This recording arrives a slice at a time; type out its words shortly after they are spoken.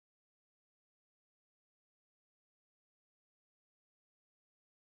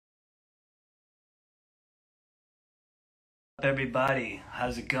Everybody?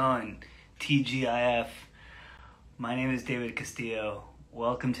 How's it going? TGIF. My name is David Castillo.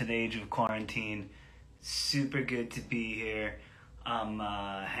 Welcome to the Age of Quarantine. Super good to be here. I'm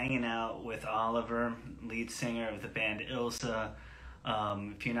hanging out with Oliver, lead singer of the band Ilsa.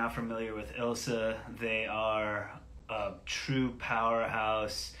 If you're not familiar with Ilsa, they are a true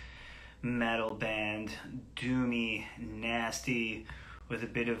powerhouse metal band, doomy, nasty, with a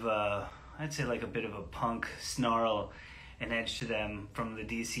bit of a, I'd say like a bit of a punk snarl and edge to them from the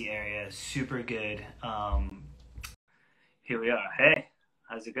DC area. Super good. Here we are. Hey,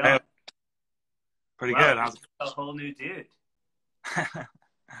 how's it Hey, going? pretty Wow, good. this is a whole new dude.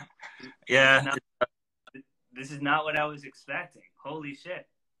 This is Yeah, not. This is not what I was expecting. Holy shit!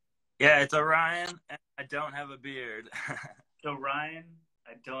 yeah, it's Orion, and I don't have a beard. So Ryan,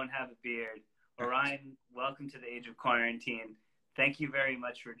 I don't have a beard. Orion, welcome to the Age of Quarantine. Thank you very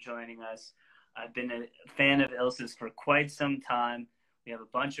much for joining us. I've been a fan of Ilsa's for quite some time. We have a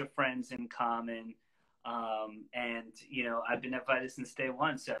bunch of friends in common. And, I've been at Vitus since day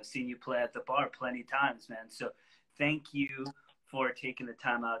one, so I've seen you play at the bar plenty times, man. So thank you for taking the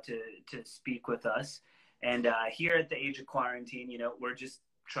time out to speak with us. And here at the Age of Quarantine, we're just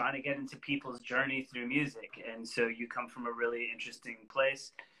trying to get into people's journey through music. And so you come from a really interesting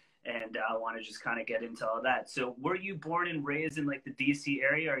place, and I want to just kind of get into all that. So were you born and raised in like the DC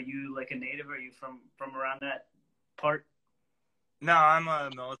area? Are you like a native? Are you from around that part? No, I'm a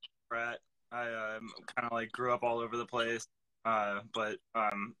military brat. I kind of like grew up all over the place, but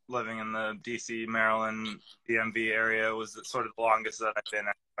living in the DC, Maryland, DMV area was sort of the longest that I've been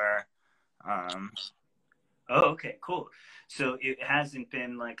anywhere. Um, Oh, okay, cool. So it hasn't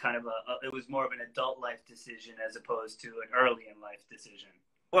been like kind of it was more of an adult life decision as opposed to an early in life decision.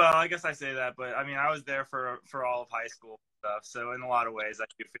 well, I guess I say that, but I mean, I was there for all of high school stuff, so in a lot of ways, I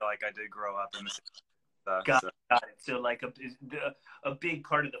do feel like I did grow up in the same stuff. Got So got it. So like a big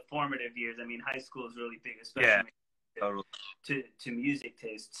part of the formative years. I mean, high school is really big, yeah, especially totally. to music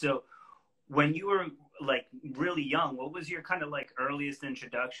taste. So when you were like really young, what was your kind of like earliest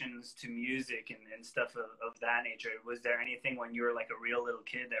introductions to music and stuff of that nature? Was there anything when you were like a real little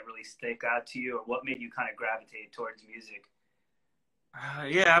kid that really stuck out to you, or what made you kind of gravitate towards music?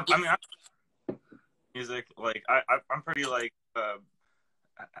 Yeah, I mean, music like I'm pretty like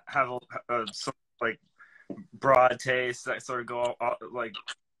have some like broad taste that sort of go like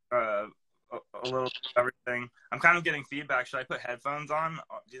uh, a little bit of everything. I'm kind of getting feedback. Should I put headphones on? Do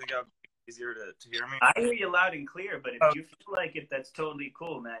you think that would be easier to hear me? I hear you loud and clear, but if Oh, you feel like it, that's totally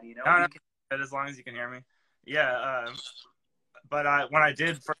cool, man. no, no, We can. as long as you can hear me. Yeah, but when I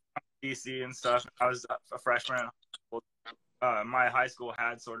did first come to DC and stuff, I was a freshman in high school. My high school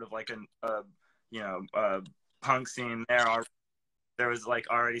had sort of like you know, punk scene there. There was like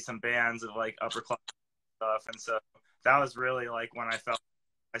already some bands of like upper class stuff, and so that was really like when I felt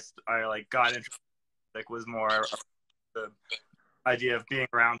I like got interested. Like was more the idea of being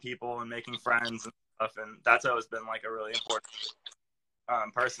around people and making friends and stuff, and that's always been like a really important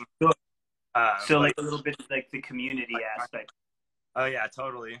person. So But like a little bit like the community aspect. oh yeah,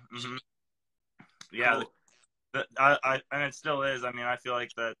 totally. Yeah, Cool. and it still is. I mean, I feel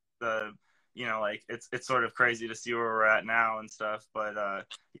like that the like it's sort of crazy to see where we're at now and stuff, but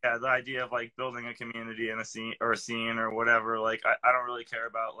yeah, the idea of like building a community in a scene or whatever, like I don't really care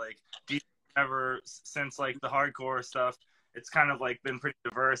about like ever since like the hardcore stuff. It's kind of like been pretty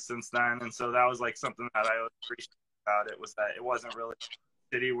diverse since then, and so that was like something that I always appreciated about it, was that it wasn't really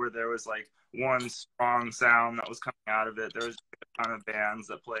a city where there was like one strong sound that was coming out of it. There was a ton of bands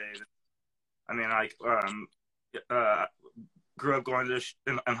that played. I mean, like uh, grew up going to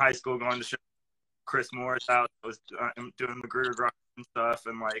in high school going to Chris Moore's house. I was doing Magruder grind and stuff,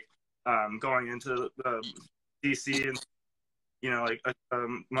 and like going into DC, and like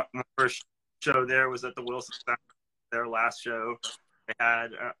my first show there was at the Wilson Center. Their last show they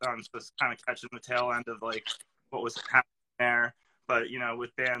had, just kind of catching the tail end of like what was happening there. But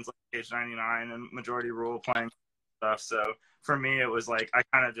with bands like Page 99 and Majority Rule playing stuff, so for me it was like I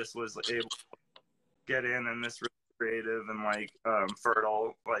kind of just was able to get in this really creative and like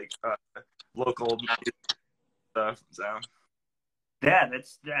fertile like local music stuff. So Yeah,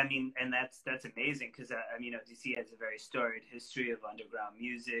 that's I mean, and that's amazing because DC has a very storied history of underground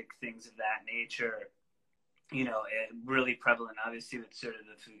music, things of that nature. Really prevalent, obviously, with sort of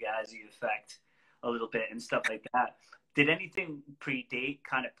the Fugazi effect a little bit and stuff like that. Did anything predate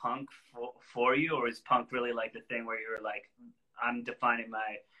kind of punk for you, or is punk really like the thing where you were like, I'm defining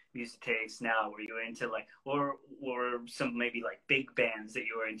my music taste now? Were you into like, or some maybe like big bands that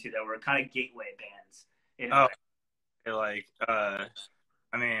you were into that were kind of gateway bands in a oh, way? like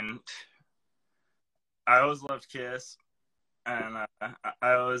I mean, I always loved Kiss. and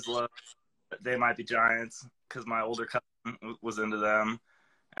I always loved They Might Be Giants because my older cousin was into them,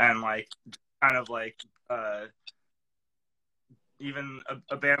 and like kind of like even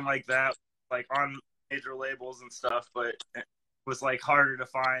a band like that, like on major labels and stuff, but it was like harder to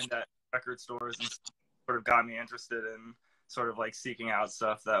find at record stores, and sort of got me interested in sort of like seeking out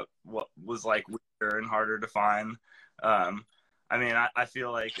stuff that was like weirder and harder to find. I mean, I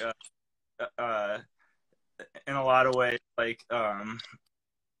feel like in a lot of ways, like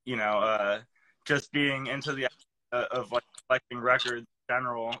you know, just being into the of like collecting records in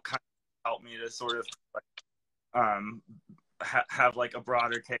general kind of helped me to sort of like have like a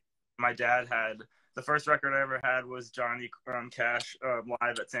broader case. My dad had the first record I ever had was Johnny Cash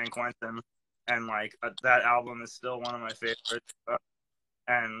live at San Quentin, and like that album is still one of my favorites.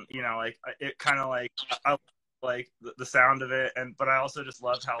 And you know, like it kind of like I like the sound of it, and but I also just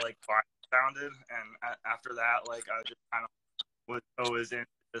loved how like fine it sounded. And after that, like I just kind of was always in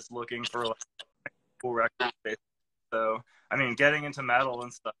just looking for like cool records. So I mean, getting into metal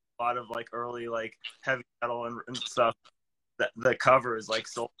and stuff, a lot of like early like heavy metal and stuff. The covers like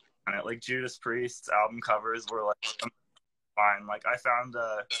so on it, like Judas Priest's album covers were like fine. Like I found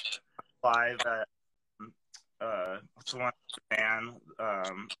live at what's the one band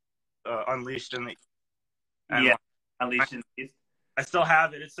Unleashed in the and Yeah, like, Unleashed in the East. I still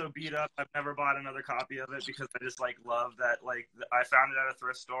have it. It's so beat up. I've never bought another copy of it because I just like love that. Like I found it at a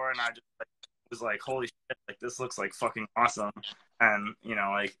thrift store and I just like was like, holy shit, like this looks like fucking awesome. And you know,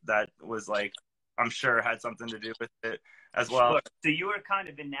 like that was like I'm sure had something to do with it as well. Sure. So you were kind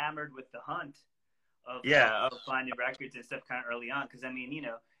of enamored with the hunt of finding records and stuff kind of early on, because I mean, you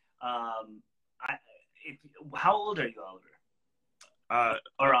know, how old are you, Oliver?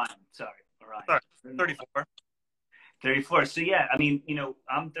 Orion, sorry, Orion. 34. 34. So yeah, I mean, you know,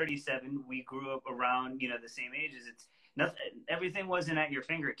 I'm 37. We grew up around, you know, the same ages. It's nothing. Everything wasn't at your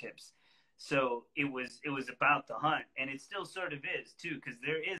fingertips. So it was about the hunt, and it still sort of is too, because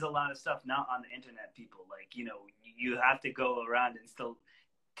there is a lot of stuff not on the internet. People like, you know, you have to go around and still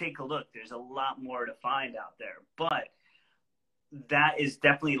take a look. There's a lot more to find out there, but that is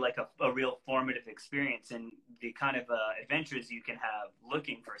definitely like a real formative experience, and the kind of adventures you can have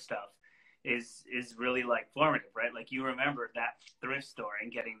looking for stuff is really like formative, right? Like you remember that thrift store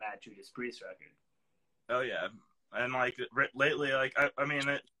and getting that Judas Priest record. Oh yeah. And like lately, like I mean,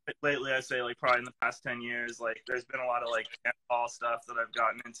 lately I say like probably in the past 10 years, like there's been a lot of like dancehall stuff that I've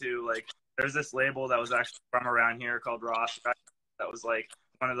gotten into. Like there's this label that was actually from around here called Ross that was like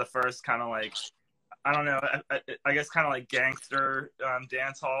one of the first kind of like I don't know, I guess kind of like gangster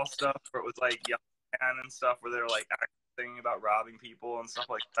dancehall stuff where it was like young man and stuff where they're like thinking about robbing people and stuff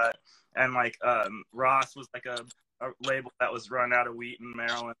like that. And like Ross was like a label that was run out of Wheaton,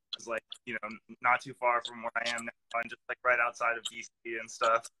 Maryland. It was like, you know, not too far from where I am now, and just like right outside of DC and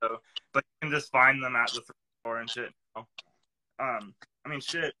stuff. So, but you can just find them at the thrift store and shit. You know? I mean,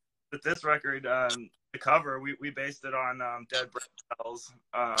 shit. With this record, the cover we based it on Dead Brain Cells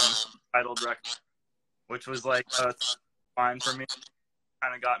titled record, which was like fine for me.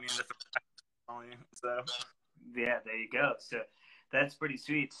 Kind of got me into so. Yeah, there you go. So that's pretty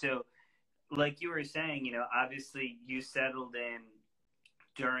sweet. So like you were saying, you know, obviously you settled in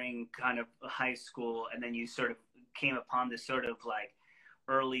during kind of high school, and then you sort of came upon this sort of like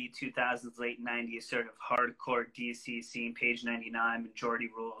early 2000s, late 90s sort of hardcore DC scene, Page 99, Majority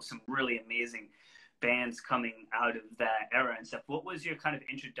Rule, some really amazing bands coming out of that era and stuff. What was your kind of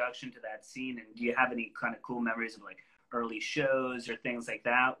introduction to that scene, and do you have any kind of cool memories of like early shows or things like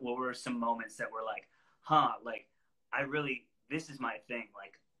that? What were some moments that were like, like this is my thing,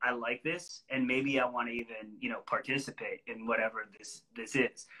 like I like this, and maybe I want to even, you know, participate in whatever this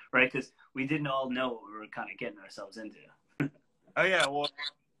is, right? Because we didn't all know what we were kind of getting ourselves into. Oh yeah, well,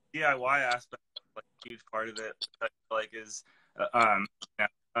 DIY aspect, like a huge part of it, like is,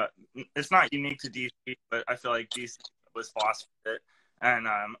 it's not unique to DC, but I feel like DC was fostered it, and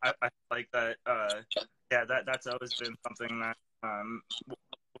I feel like that, that's always been something that,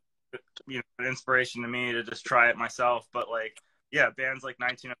 you know, an inspiration to me to just try it myself, but like. Yeah, bands like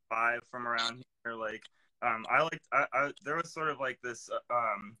 1905 from around here, like I there was sort of like this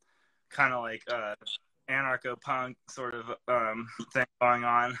kind of like anarcho-punk sort of thing going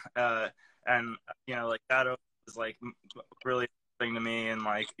on, and you know, like that was like really interesting to me, and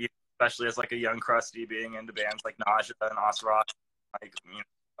like especially as like a young crusty being into bands like Nausea and Osrock, like you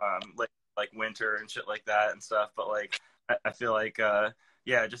know, like Winter and shit like that and stuff, but like I feel like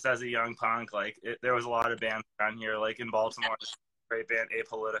yeah, just as a young punk, like there was a lot of bands around here, like in Baltimore, great band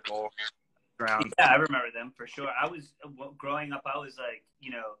Apolitical. Yeah, I remember them for sure. I was growing up. I was like, you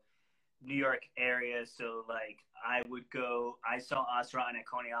know, New York area, so like I saw us Rotten at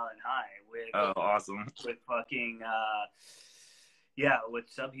Coney Island High with awesome with fucking yeah, with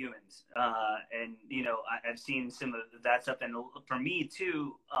Subhumans, and you know I've seen some of that stuff, and for me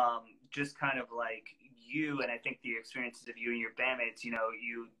too, just kind of like you, and I think the experiences of you and your bandmates, you know,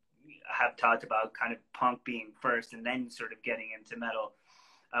 you have talked about kind of punk being first, and then sort of getting into metal.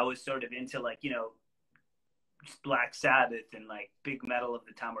 I was sort of into like, you know, Black Sabbath and like big metal of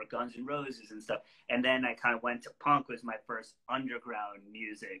the time, or Guns N' Roses and stuff. And then I kind of went to punk, was my first underground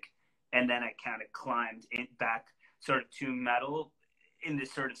music, and then I kind of climbed in back sort of to metal in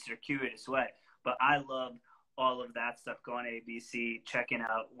this sort of circuitous way. But I loved all of that stuff, going to ABC, checking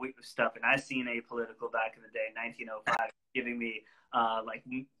out stuff, and I seen Apolitical back in the day, 1905, giving me like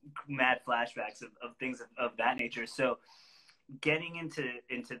mad flashbacks of things of that nature. So getting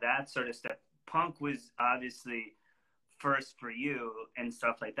into that sort of stuff, punk was obviously first for you and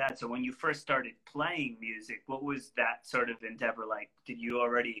stuff like that. So when you first started playing music, what was that sort of endeavor like? Did you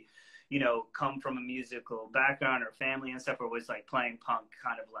already, you know, come from a musical background or family and stuff, or was like playing punk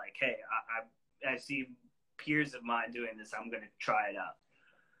kind of like, hey, I see peers of mine doing this, I'm gonna try it out?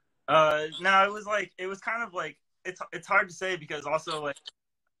 No, it was kind of like, it's hard to say, because also like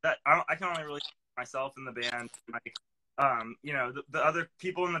that I can only really myself in the band. Like, you know, the other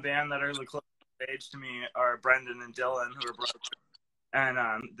people in the band that are the closest age to me are Brendan and Dylan, who are brothers, and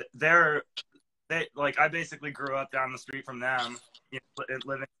they like, I basically grew up down the street from them, you know,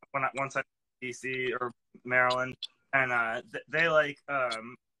 living once I DC or Maryland, and they like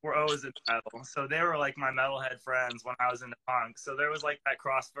were always in metal, so they were like my metalhead friends when I was into punk. So there was like that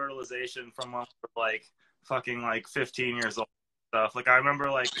cross fertilization from when we were like fucking like 15 years old stuff. Like I remember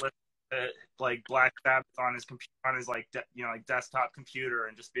like like Black Sabbath on his computer, on his like you know, like desktop computer,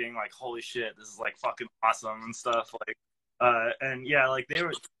 and just being like, holy shit, this is like fucking awesome and stuff. Like and yeah, like they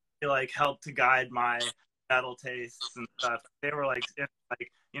like helped to guide my metal tastes and stuff. They were like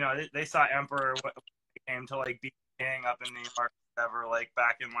you know, they saw Emperor when it came to like being king up in New York, whatever, like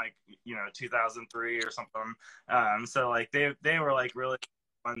back in like, you know, 2003 or something. So like they were like really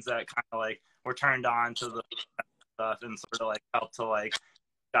ones that kind of like were turned on to the stuff, and sort of like helped to like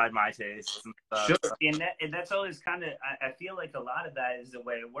guide my tastes and stuff. Sure. And that's always kind of, I feel like a lot of that is the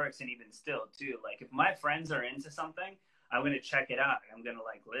way it works. And even still too, like if my friends are into something, I'm going to check it out. I'm going to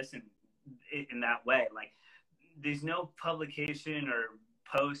like listen in that way. Like there's no publication or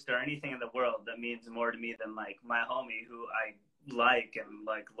post or anything in the world that means more to me than like my homie who I like and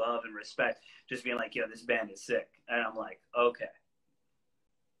like love and respect just being like, yo, this band is sick. And I'm like, okay,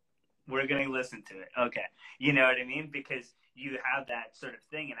 we're going to listen to it. Okay. You know what I mean? Because you have that sort of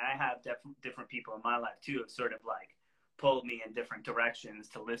thing. And I have different people in my life too, have sort of like pulled me in different directions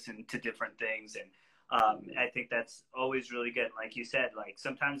to listen to different things. And I think that's always really good. Like you said, like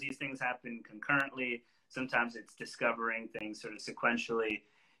sometimes these things happen concurrently. Sometimes it's discovering things sort of sequentially.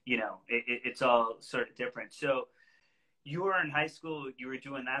 You know, it's all sort of different. So you were in high school, you were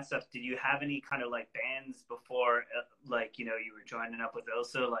doing that stuff. Did you have any kind of like bands before, like, you know, you were joining up with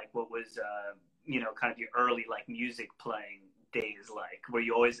Ilsa? Like what was, you know, kind of your early like music playing days like? Were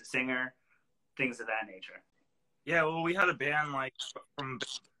you always a singer? Things of that nature. Yeah, well, we had a band like from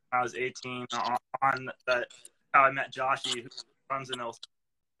when I was 18 on that, how I met Joshy, who runs in Ilsa.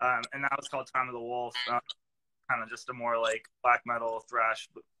 And that was called Time of the Wolf. Kind of just a more like black metal thrash,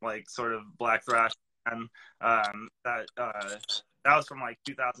 like sort of black thrash. And that was from like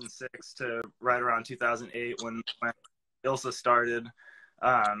 2006 to right around 2008 when Ilsa started.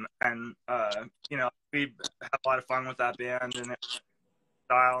 And you know, we had a lot of fun with that band and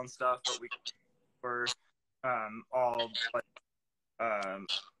style and stuff, but we were all like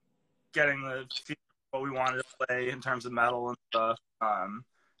getting the what we wanted to play in terms of metal and stuff.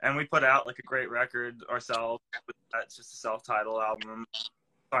 And we put out like a great record ourselves. That's just a self-titled album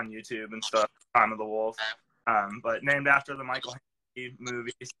on YouTube and stuff, Time of the Wolf. But named after the Michael Haneke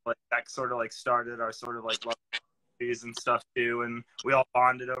movie, so like that sort of like started our sort of like love movies and stuff too. And we all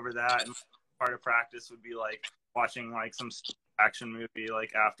bonded over that. And part of practice would be like watching like some action movie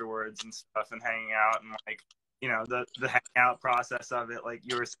like afterwards and stuff, and hanging out, and like, you know, the hangout process of it, like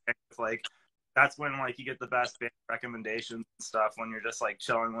you were saying, like that's when like you get the best band recommendations and stuff, when you're just like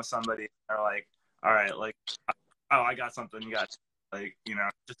chilling with somebody and they're like, all right, like, oh, I got something, you got, like, you know,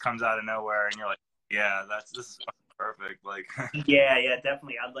 it just comes out of nowhere and you're like, yeah, this is perfect. Like yeah,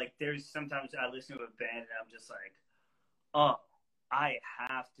 definitely. I'm like, there's sometimes I listen to a band and I'm just like, oh, I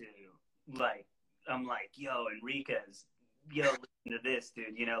have to, like, I'm like, yo, Enriquez, yo, listen to this,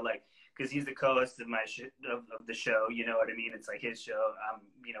 dude, you know, like, because he's the co-host of my of the show, you know what I mean? It's like his show, I'm,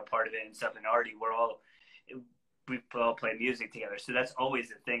 you know, part of it and stuff. And Artie, we've all played music together. So that's always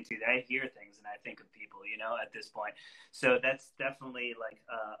the thing too. I hear things and I think of people, you know, at this point. So that's definitely like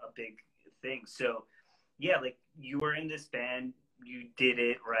a big thing. So yeah, like you were in this band, you did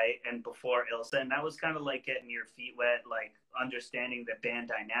it right, and before Ilsa, and that was kind of like getting your feet wet, like understanding the band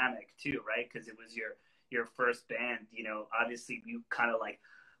dynamic too, right? Because it was your first band. You know, obviously you kind of like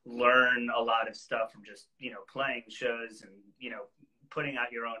learn a lot of stuff from just, you know, playing shows and, you know, putting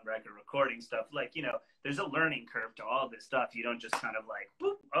out your own record, recording stuff. Like, you know, there's a learning curve to all this stuff. You don't just kind of like,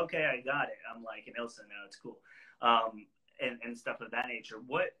 boop, okay, I got it. I'm like an Ilsa now, it's cool. And stuff of that nature.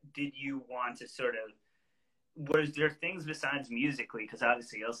 What did you want to sort of, was there things besides musically, because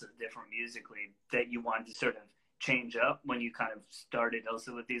obviously Ilsa is different musically, that you wanted to sort of change up when you kind of started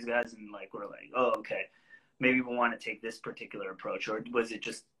Ilsa with these guys and like were like, oh, okay, maybe we want to take this particular approach? Or was it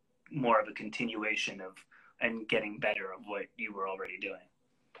just more of a continuation of and getting better of what you were already doing?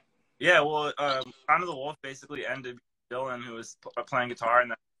 Yeah, well, Crown of the Wolf basically ended Dylan, who was playing guitar in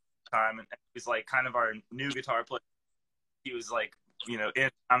that time, and he was like kind of our new guitar player. He was like, you know, in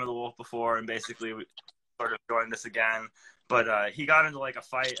Crown of the Wolf before, and basically sort of joined us again. But he got into like a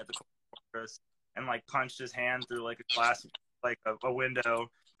fight at the chorus and like punched his hand through like a glass, like a window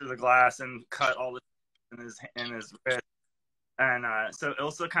through the glass, and cut all the in his wrist. And so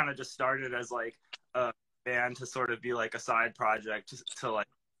Ilsa kind of just started as like a band to sort of be like a side project to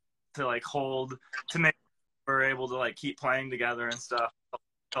hold, to make sure we're able to like keep playing together and stuff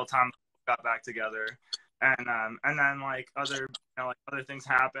until Tom got back together. And then like other, you know, like other things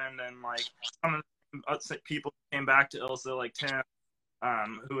happened, and like some of the people came back to Ilsa, like Tim,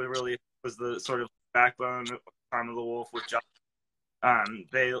 who really was the sort of backbone of Crown of the Wolf with John.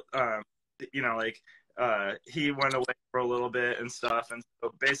 They you know, like he went away for a little bit and stuff, and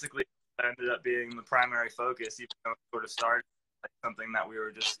so basically it ended up being the primary focus, even though it sort of started like something that we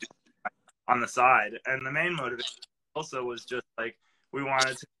were just doing on the side. And the main motivation also was just like we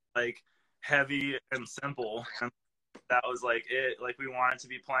wanted to be like heavy and simple, and that was like it. Like we wanted to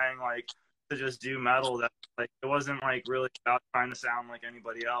be playing like to just do metal that like it wasn't like really about trying to sound like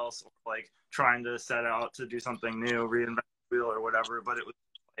anybody else or like trying to set out to do something new, reinvent the wheel or whatever, but it was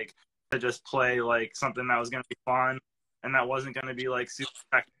like to just play like something that was going to be fun and that wasn't going to be like super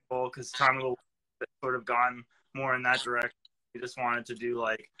technical, because Time of the Wolf had sort of gone more in that direction. We just wanted to do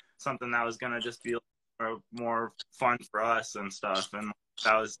like something that was going to just be more fun for us and stuff, and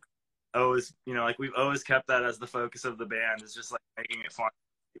that was always, you know, like we've always kept that as the focus of the band, is just like making it fun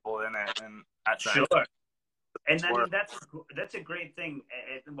for people in it. And that's sure. And I mean, that's a great thing.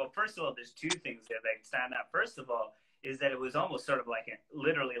 Well, first of all, there's two things there that stand out. First of all, is that it was almost sort of like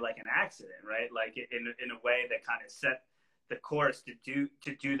literally like an accident, right? Like in a way that kind of set the course to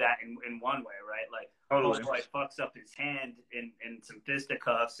do that in one way, right? Like, totally. Oh boy, fucks up his hand in some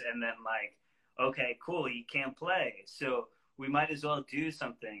fisticuffs, and then like, okay, cool, he can't play, so we might as well do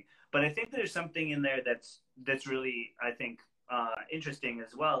something. But I think there's something in there that's really, I think, interesting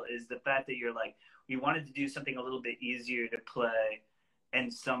as well, is the fact that you're like, we wanted to do something a little bit easier to play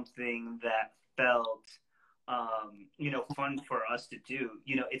and something that felt, you know, fun for us to do.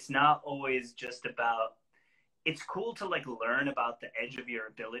 You know, it's not always just about, it's cool to like learn about the edge of your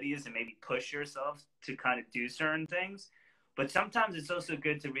abilities and maybe push yourself to kind of do certain things. But sometimes it's also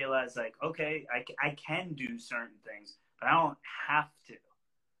good to realize like, okay, I can do certain things, but I don't have to.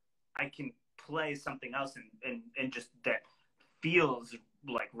 I can play something else and just that feels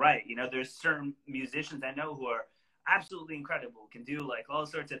like right. You know, there's certain musicians I know who are absolutely incredible, can do like all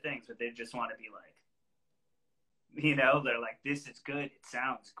sorts of things, but they just want to be like, you know, they're like, this is good, it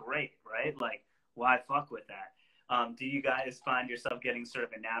sounds great, right? Like, why fuck with that? Do you guys find yourself getting sort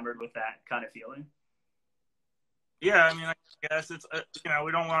of enamored with that kind of feeling? Yeah, I mean, I guess it's you know,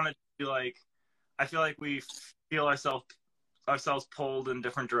 we don't want to be like, I feel like we feel ourselves pulled in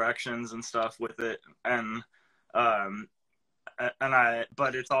different directions and stuff with it, and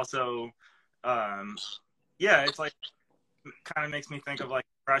but it's also yeah, it's like, kind of makes me think of like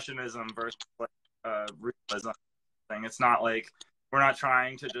impressionism versus like realism thing. It's not like we're not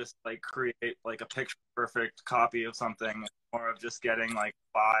trying to just like create like a picture perfect copy of something. It's more of just getting like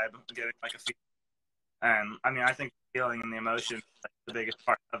vibe, getting like a feel. And I mean, I think the feeling and the emotion is like the biggest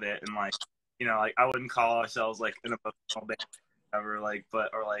part of it. And like, you know, like I wouldn't call ourselves like an emotional band ever, like, but,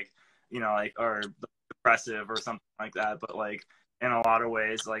 or like, you know, like, or depressive or something like that. But like in a lot of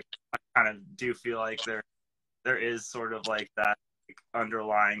ways, like I kind of do feel like there is sort of like that like,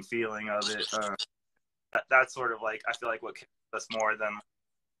 underlying feeling of it. That's sort of like, I feel like what kicks us more than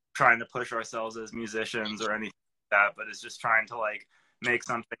trying to push ourselves as musicians or anything like that, but it's just trying to like make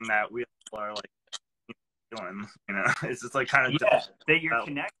something that we are like feeling, you know. It's just like kind of Yeah, that you're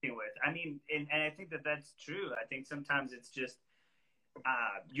connecting with. I mean, and I think that that's true. I think sometimes it's just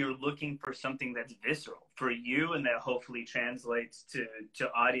you're looking for something that's visceral for you, and that hopefully translates to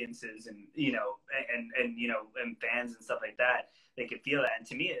audiences, and you know, and you know, and fans and stuff like that. They can feel that. And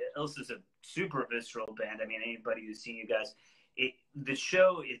to me, Ilsa's a super visceral band. I mean, anybody who's seen you guys, the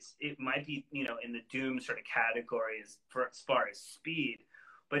show, it might be, you know, in the doom sort of category as far as speed,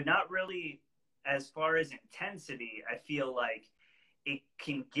 but not really as far as intensity. I feel like it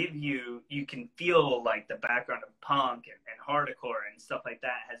can give you can feel like the background of punk and hardcore and stuff like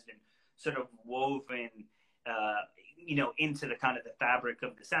that has been sort of woven, you know, into the kind of the fabric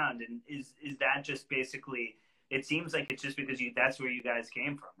of the sound. And is that just basically, it seems like it's just because that's where you guys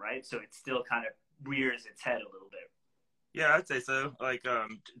came from, right? So it still kind of rears its head a little bit. Yeah, I'd say so. Like,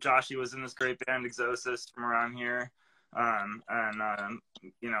 Joshy was in this great band, Exosis, from around here.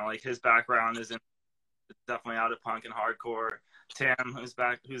 You know, like his background is definitely out of punk and hardcore. Tam,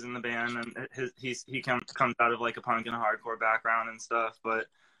 who's in the band, and he comes out of like a punk and hardcore background and stuff. But,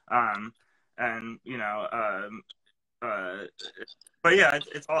 and you know, but yeah,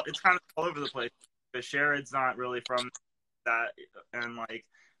 it's kind of all over the place. But Sherrod's not really from that, and like,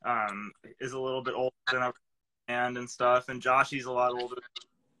 is a little bit older than our band and stuff. And Joshy's a lot older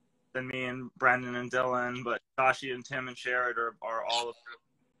than me and Brendan and Dylan, but Joshy and Tim and Sherrod are all,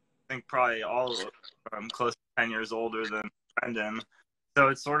 I think probably all close to 10 years older than Brendan. So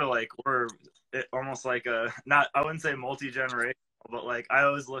it's sort of like we're almost like I wouldn't say multi-generational, but like I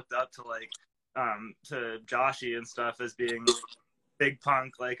always looked up to like to Joshy and stuff as being big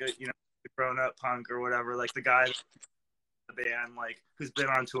punk, like a, you know, grown up punk or whatever, like the guy in the band, like who's been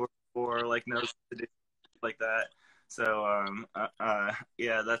on tour before, like knows what to do, like that. So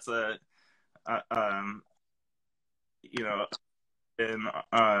yeah, that's a you know, in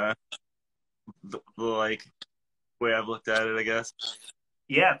the like way I've looked at it, I guess.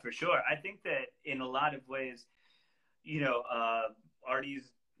 Yeah, for sure. I think that in a lot of ways, you know,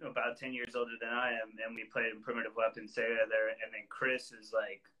 Artie's about 10 years older than I am, and we played in Primitive Weapon together, and then Chris is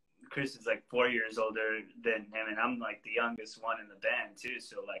like 4 years older than him, and I'm like the youngest one in the band too.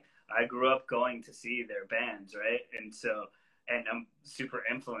 So like I grew up going to see their bands, right? And I'm super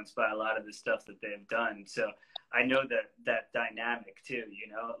influenced by a lot of the stuff that they've done. So I know that dynamic too, you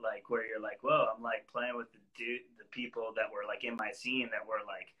know, like where you're like, whoa, I'm like playing with the people that were like in my scene that were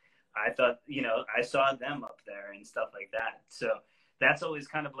like, I thought, you know, I saw them up there and stuff like that. So that's always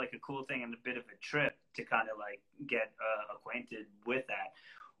kind of like a cool thing and a bit of a trip to kind of like get acquainted with that.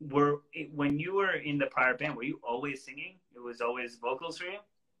 When you were in the prior band, were you always singing? It was always vocals for you?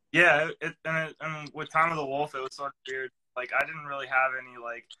 Yeah, and with Time of the Wolf, it was sort of weird. Like I didn't really have any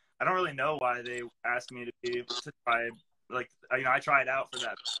like, I don't really know why they asked me to try, like, you know, I tried out for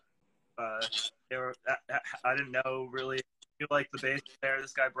that. I didn't know really. I feel like the bass player,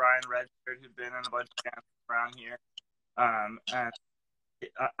 this guy Brian Redford, who'd been in a bunch of bands around here,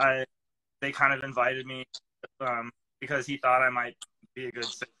 and they kind of invited me because he thought I might be a good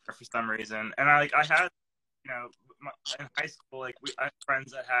singer for some reason. And I had, you know, in high school, like I had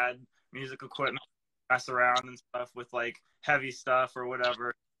friends that had music equipment, mess around and stuff with like heavy stuff or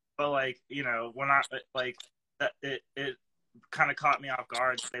whatever. But like, you know, when I like that, it kind of caught me off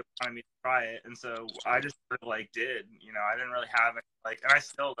guard. So they wanted me to try it, and so I just sort of like did. You know, I didn't really have any like, and I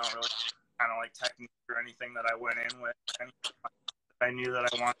still don't really kind of like technique or anything that I went in with. I knew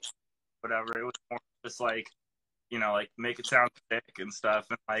that I wanted whatever. It was more just like, you know, like make it sound thick and stuff.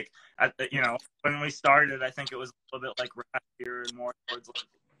 And like, you know, when we started, I think it was a little bit like raspier and more towards like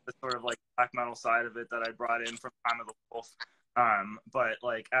the sort of like black metal side of it that I brought in from Time of the Wolf. But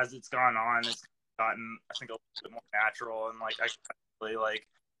like as it's gone on, it's gotten, I think, a little bit more natural, and like I really like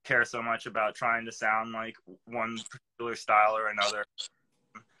care so much about trying to sound like one particular style or another.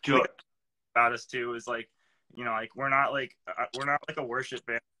 Sure. About us too is like, you know, like we're not like a worship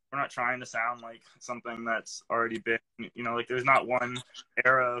band. We're not trying to sound like something that's already been, you know, like there's not one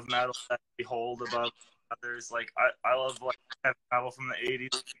era of metal that we hold above others. Like I love like heavy metal from the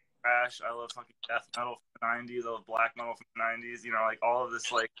 80s, thrash. I love fucking death metal from the 90s. I love black metal from the 90s. You know, like all of this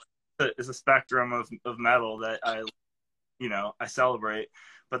like is a spectrum of metal that you know, I celebrate.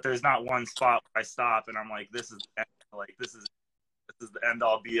 But there's not one spot where I stop and I'm like, this is the end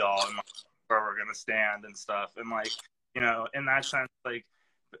all be all, and like, where we're gonna stand and stuff. And like, you know, in that sense, like,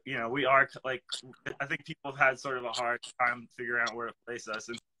 you know, we are like, I think people have had sort of a hard time figuring out where to place us,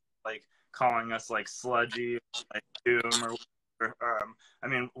 and like calling us like sludgy, like doom or. I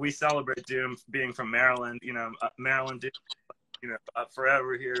mean, we celebrate doom being from Maryland. You know, Maryland doom, you know,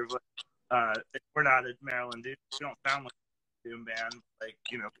 forever here. But we're not a Maryland doom. We don't sound like a doom band, like,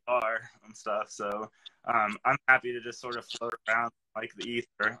 you know, we are and stuff. So I'm happy to just sort of float around like the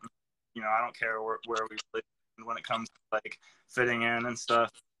ether. You know, I don't care where we live when it comes to like fitting in and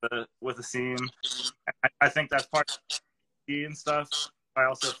stuff with the scene. I think that's part of the and stuff. I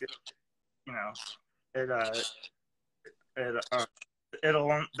also feel, you know,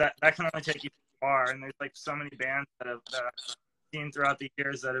 it'll that can only take you so far. And there's like so many bands that I've seen throughout the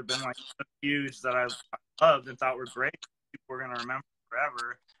years that have been like so huge that I've loved and thought were great. People were gonna remember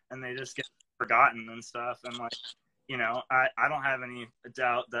forever, and they just get forgotten and stuff. And like, you know, I don't have any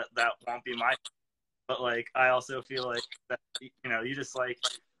doubt that won't be my. But like, I also feel like that, you know, you just like,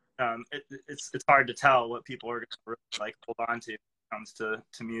 it's hard to tell what people are gonna really, like hold on to when it comes to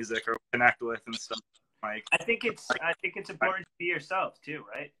music or connect with and stuff. Like, I think it's important to be yourself too,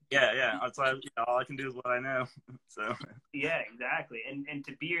 right? Yeah. It's like, you know, all I can do is what I know. So yeah, exactly, and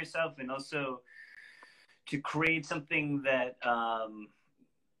to be yourself, and also to create something that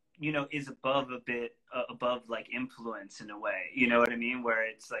you know, is above like influence in a way, you know what I mean? Where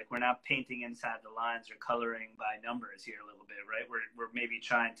it's like, we're not painting inside the lines or coloring by numbers here a little bit, right? We're maybe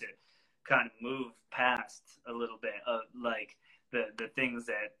trying to kind of move past a little bit of like the things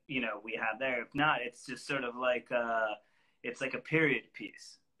that, you know, we have there. If not, it's just sort of like it's like a period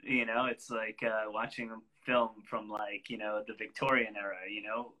piece, you know. It's like watching a film from like, you know, the Victorian era, you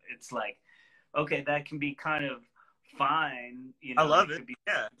know. It's like, okay, that can be kind of fine, you know. I love it.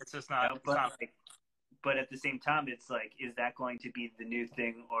 Yeah, it's just not. You know, but, not like, but at the same time, it's like, is that going to be the new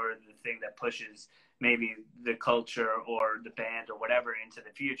thing, or the thing that pushes maybe the culture or the band or whatever into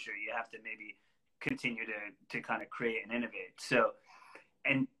the future? You have to maybe continue to kind of create and innovate. So,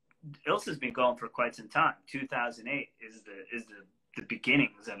 and Ilsa's been going for quite some time. 2008 is the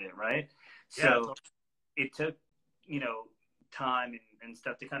beginnings of it, right? So yeah, it took, you know, time and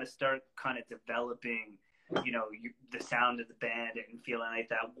stuff to kind of start kind of developing, you know, the sound of the band and feeling like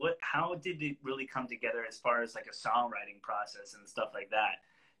that. How did it really come together as far as like a songwriting process and stuff like that?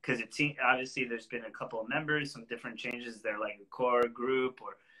 Because it seems, obviously there's been a couple of members, some different changes. They're like a core group,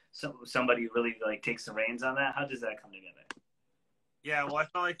 or somebody really like takes the reins on that. How does that come together? Yeah, well, I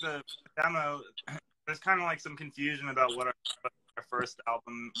felt like the demo, there's kind of like some confusion about what our first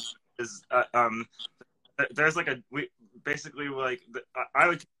album is. There's like we basically like, I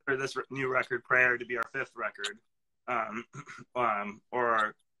would consider this new record, Prayer, to be our fifth record,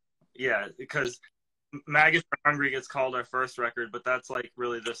 because Maggots Are Hungry gets called our first record, but that's like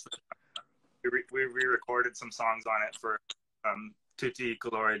really just we re-recorded some songs on it for Tutti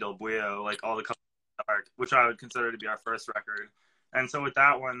Colori del Buio, like All the Colors of the Dark, which I would consider to be our first record. And so with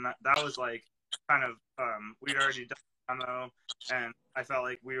that one, that was like kind of we'd already done a demo, and I felt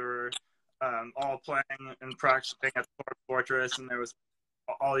like we were all playing and practicing at the Fortress, and there was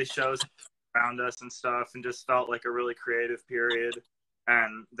all these shows around us and stuff, and just felt like a really creative period.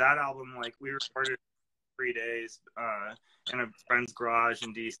 And that album, like, we recorded 3 days in a friend's garage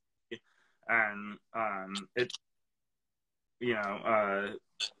in DC, and it, you know,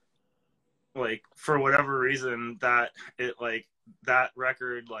 like, for whatever reason, that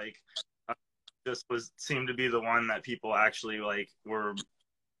record, like, just seemed to be the one that people actually like were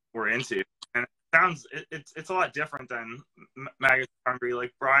into. And it's a lot different than Maggots Are Hungry.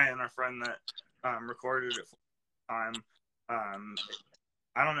 Like, Brian, our friend that recorded it for the time,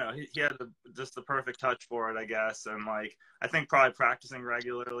 I don't know, he had just the perfect touch for it, I guess. And like, I think probably practicing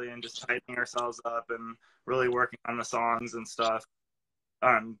regularly and just tightening ourselves up and really working on the songs and stuff.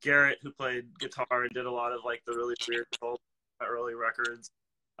 Garrett, who played guitar and did a lot of like the really weird early records,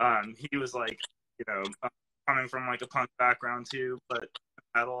 he was like, you know, coming from like a punk background too, but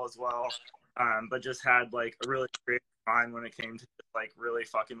metal as well, but just had like a really creative mind when it came to like really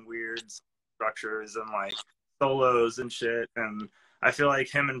fucking weird structures and like solos and shit. And I feel like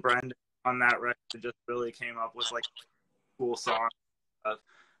him and Brendan on that record just really came up with like cool songs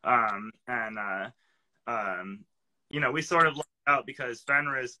and stuff. You know, we sort of lucked out because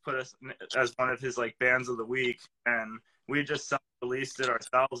Fenriz put us as one of his like bands of the week, and we just self-released it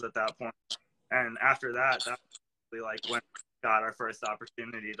ourselves at that point. And after that was like when we got our first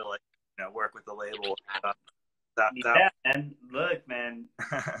opportunity to like, you know, work with the label. Yeah, and look, man,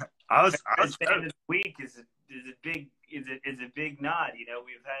 I was band of the week is a big nod. You know,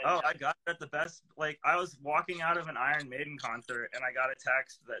 we've had. Oh, I got it at the best. Like, I was walking out of an Iron Maiden concert, and I got a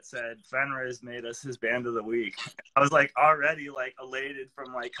text that said Fenriz made us his band of the week. I was like already like elated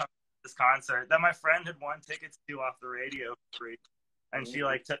from like coming to this concert that my friend had won tickets to off the radio for free, and she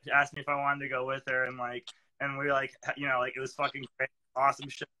like asked me if I wanted to go with her, and like, and we like, you know, like, it was fucking great, awesome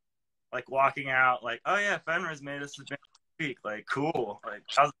shit. Like, walking out, like, oh yeah, Fenriz made us his band of the week. Like, cool. Like,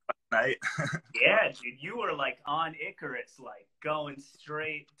 how's the night? Yeah, dude, you were like on Icarus, like going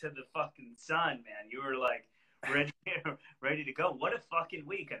straight to the fucking sun, man. You were like ready, ready to go. What a fucking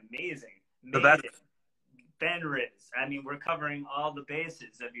week! Amazing, The made best. it. Fenriz. I mean, we're covering all the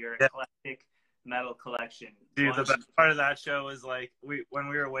bases of your Yeah. eclectic metal collection. Dude, the best part of that show was like when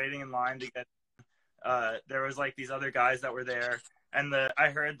we were waiting in line to get, there was like these other guys that were there, and I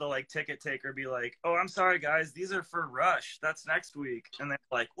heard the like ticket taker be like, "Oh, I'm sorry guys, these are for Rush. That's next week." And they're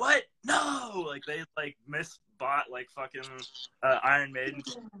like, "What? No!" Like they like misbought like fucking Iron Maiden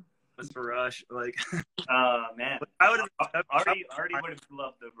was for Rush. Like, man, I would have Artie would have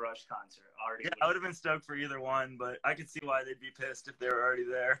loved the Rush concert. Artie, I would have been stoked for either one, but I could see why they'd be pissed if they were already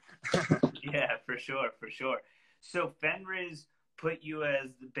there. Yeah, for sure, for sure. So Fenriz put you as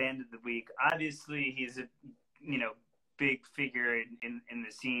the band of the week. Obviously, he's a big figure in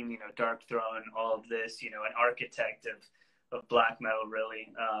the scene. Dark Throne, all of this. An architect of black metal,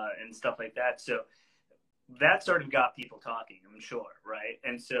 really, and stuff like that. So that sort of got people talking, I'm sure, right?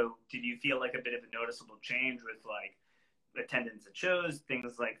 And so, did you feel like a bit of a noticeable change with like attendance at shows,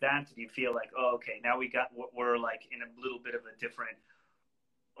 things like that? Did you feel like, oh, okay, now we're like in a little bit of a different?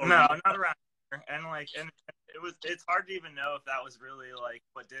 No, not around here. And like, and it's hard to even know if that was really like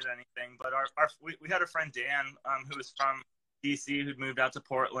what did anything. But we had a friend Dan, who was from DC, who'd moved out to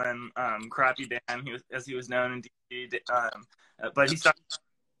Portland. Crappy Dan, as he was known in DC. But he started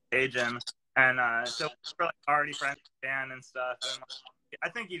aging, and so we were like already friends with Dan and stuff. And like, I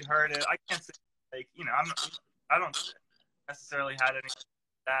think he'd heard it. I can't say like I don't necessarily had any of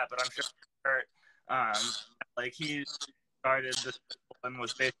that, but I'm sure he heard. Like he started this and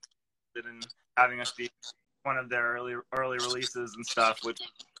was basically in having us be one of their early releases and stuff, which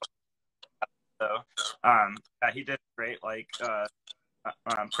so yeah, he did great. Like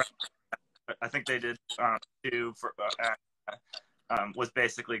I think they did too for was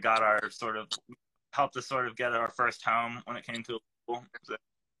basically got our sort of helped us sort of get our first home when it came to a label. So.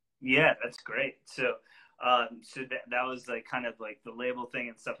 Yeah, that's great. So so that was like kind of like the label thing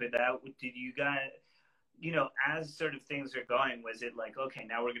and stuff like that. Did you guys, as sort of things are going, was it like, okay,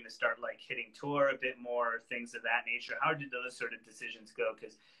 now we're going to start like hitting tour a bit more, things of that nature? How did those sort of decisions go?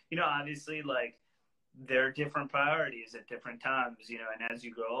 Because, obviously like there are different priorities at different times, and as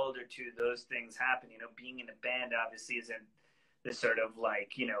you grow older too, those things happen. Being in a band obviously isn't this sort of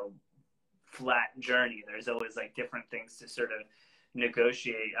like, flat journey. There's always like different things to sort of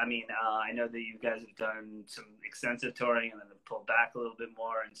negotiate. I mean, I know that you guys have done some extensive touring and then have pulled back a little bit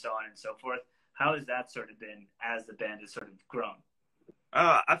more and so on and so forth. How has that sort of been as the band has sort of grown?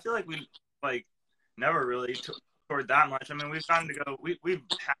 I feel like we like never really toured that much. I mean, we've gotten to go. We've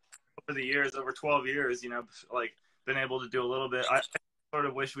had over the years, over 12 years, like been able to do a little bit. I sort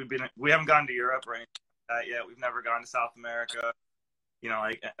of wish we haven't gone to Europe or anything like that yet. We've never gone to South America.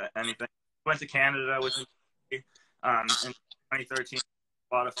 Like anything. We went to Canada, which was in 2013.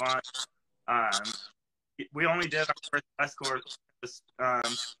 A lot of fun. We only did our first escort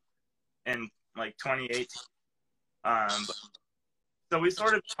in like 2018. So we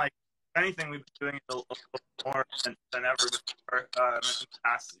sort of like anything we've been doing a little more than ever before in the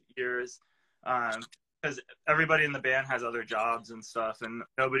past years, because everybody in the band has other jobs and stuff, and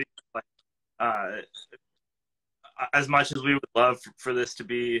nobody like as much as we would love for this to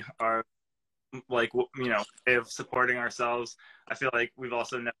be our like way of supporting ourselves. I feel like we've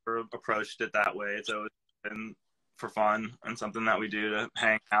also never approached it that way. It's always been for fun and something that we do to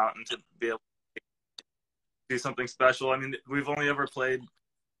hang out and to be able to do something special. I mean, we've only ever played,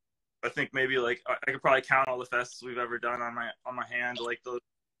 I think maybe like I could probably count all the fests we've ever done on my hand. Like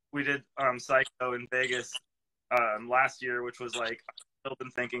we did Psycho in Vegas last year, which was like I've still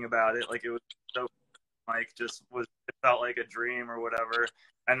been thinking about it. Like it was so like it felt like a dream or whatever.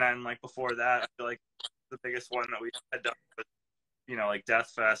 And then like before that, I feel like the biggest one that we had done was like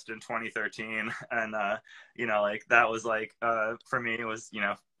Death Fest in 2013, and like that was like for me it was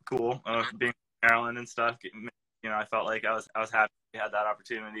cool being in Maryland and stuff. I felt like I was happy we had that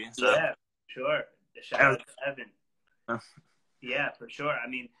opportunity. So. Yeah, sure. Shout out to Evan. Yeah, for sure. I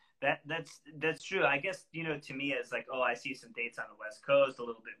mean, that's true. I guess, to me it's like, oh, I see some dates on the West Coast a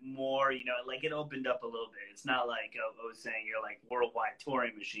little bit more, like it opened up a little bit. It's not like I was saying you're like worldwide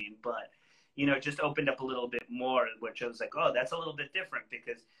touring machine, but it just opened up a little bit more, which I was like, oh, that's a little bit different,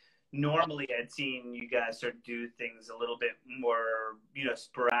 because normally I'd seen you guys sort of do things a little bit more,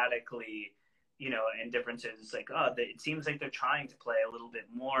 sporadically, and differences. It's like, oh, it seems like they're trying to play a little bit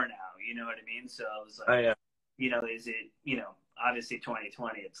more now, you know what I mean? So I was like, oh, yeah. Is it, obviously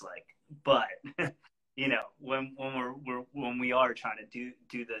 2020, it's like, but, when we are trying to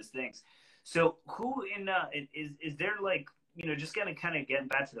do those things. So who is there like, just gonna kind of getting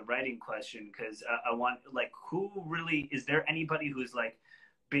back to the writing question, because I want, like, who really is there anybody who's like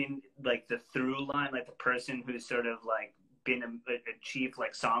been like the through line, like the person who's sort of like been a chief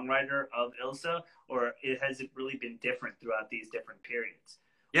like songwriter of Ilsa, or has it really been different throughout these different periods?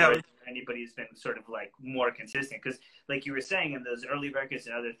 Yeah, Or is there anybody who's been sort of like more consistent? Because like you were saying, in those early records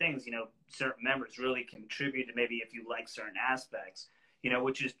and other things, certain members really contributed, maybe if you like certain aspects,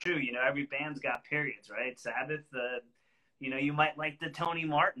 which is true. Every band's got periods, right? Sabbath, you might like the Tony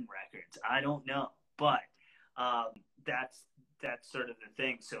Martin records. I don't know, but that's sort of the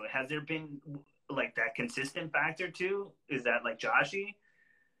thing. So has there been like that consistent factor too? Is that like Joshy?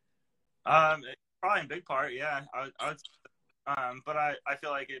 probably in big part, yeah. I would, but I feel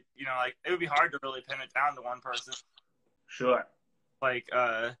like it, like it would be hard to really pin it down to one person. Sure. Like,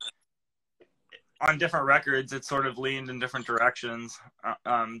 on different records, it sort of leaned in different directions.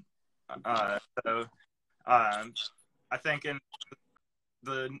 So, I think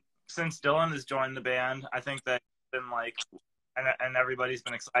since Dylan has joined the band, I think that been like, and everybody's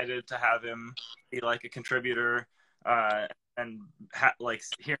been excited to have him be like a contributor, and like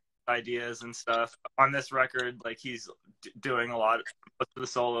hear ideas and stuff on this record. Like he's doing most of the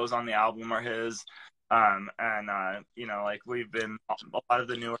solos on the album are his, and like a lot of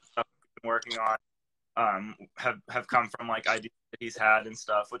the newer stuff we've been working on have come from like ideas that he's had and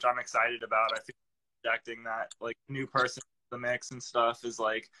stuff, which I'm excited about. I feel projecting that like new person in the mix and stuff is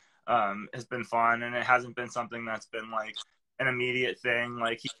like has been fun, and it hasn't been something that's been like an immediate thing.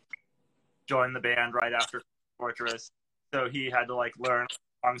 Like he joined the band right after Fortress, so he had to like learn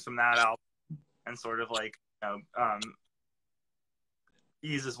songs from that album and sort of like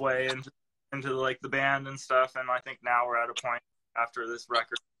ease his way into like the band and stuff. And I think now we're at a point after this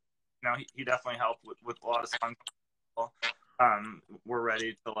record, he definitely helped with a lot of songs. We're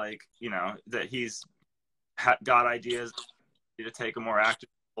ready to like, that he's got ideas to take a more active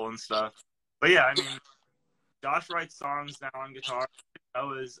role and stuff. But yeah, I mean, Josh writes songs now on guitar.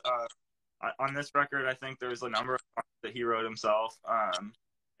 On this record, I think there's a number of songs that he wrote himself.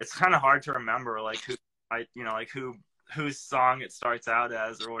 It's kind of hard to remember like whose song it starts out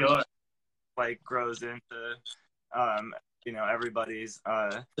as, or what like grows into everybody's.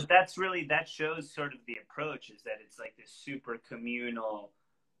 But that shows sort of the approach, is that it's like this super communal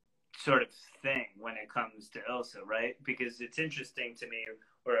sort of thing when it comes to Ilsa, right? Because it's interesting to me,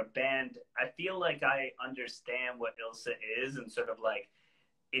 or a band, I feel like I understand what Ilsa is, and sort of like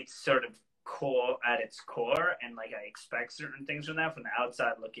it's sort of core at its core, and like I expect certain things from that from the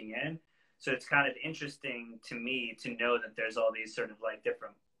outside looking in. So it's kind of interesting to me to know that there's all these sort of like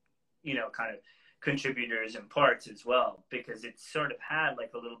different, kind of contributors and parts as well, because it's sort of had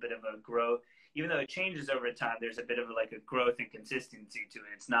like a little bit of a growth. Even though it changes over time, there's a bit of like a growth and consistency to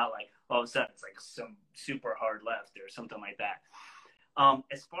it. It's not like all of a sudden it's like some super hard left or something like that.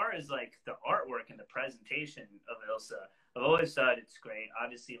 As far as like the artwork and the presentation of Ilsa, I've always thought it's great.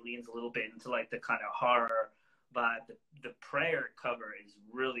 Obviously, it leans a little bit into like the kind of horror vibe. The prayer cover is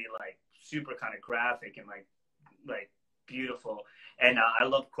really like super kind of graphic and like beautiful. And I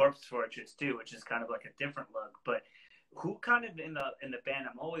love Corpse Fortress too, which is kind of like a different look. But who kind of in the band,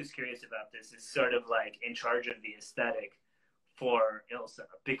 I'm always curious about this, is sort of like in charge of the aesthetic for Ilsa,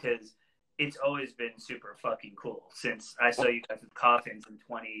 because it's always been super fucking cool since I saw you guys with Confines in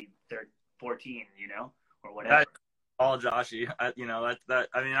 2014, or whatever. That's all Joshy. I mean,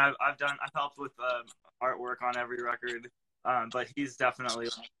 I've helped with artwork on every record, but he's definitely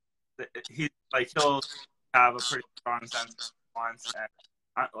he'll have a pretty strong sense of response, and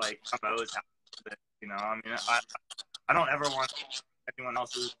I'm always happy with it. I mean, I don't ever want anyone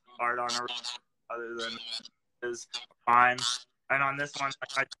else's art on a other than his mine. And on this one,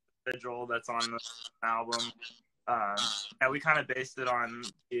 I Vigil that's on the album. Yeah, we kind of based it on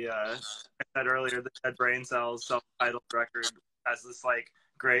the I said earlier, the Dead Brain Cells self-titled record has this like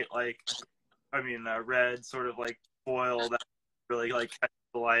great red sort of like foil that really like catches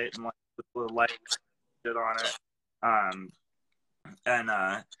the light and like with the light shit on it. And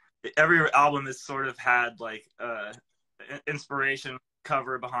every album has sort of had like inspiration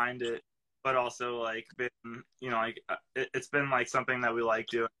cover behind it, but also like been it's been like something that we like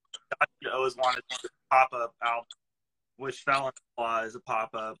doing. I always wanted to do a pop-up album, which fell into law as a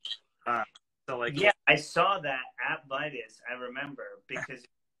pop-up. So like, yeah, I saw that at Vitus. I remember, because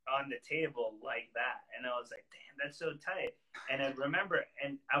on the table like that, and I was like, damn, that's so tight. And I remember,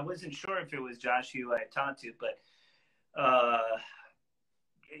 and I wasn't sure if it was Josh who I talked to, but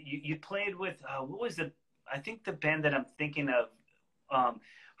you played with what was I think the band that I'm thinking of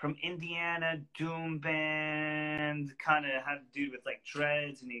from Indiana, doom band, kind of had a dude with like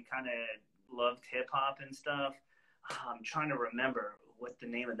dreads, and he kind of loved hip hop and stuff. I'm trying to remember what the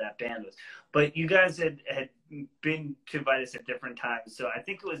name of that band was, but you guys had been to Vitus at different times, so I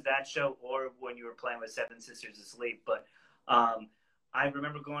think it was that show or when you were playing with Seven Sisters of Sleep. But I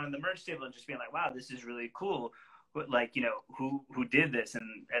remember going to the merch table and just being like, "Wow, this is really cool." But like, you know, who did this?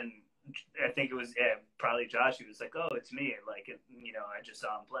 And I think it was probably Josh. He was like, "Oh, it's me." Like, you know, I just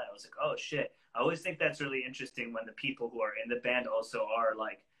saw him play. I was like, "Oh shit!" I always think that's really interesting when the people who are in the band also are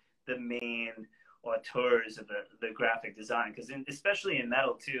like the main auteurs of the graphic design. Because especially in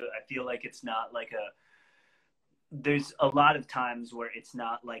metal too, I feel like it's not like a. There's a lot of times where it's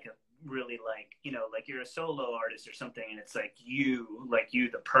not like a really like, you know, like you're a solo artist or something, and it's like you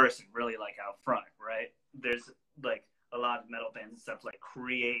the person really like out front, right? There's like a lot of metal bands and stuff like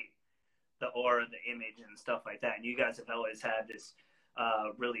create the aura, the image, and stuff like that. And you guys have always had this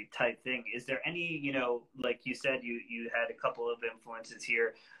really tight thing. Is there any, you know, like you said, you had a couple of influences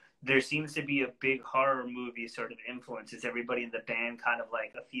here. There seems to be a big horror movie sort of influence. Is everybody in the band kind of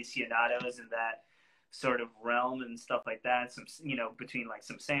like aficionados in that sort of realm and stuff like that? Some, you know, between like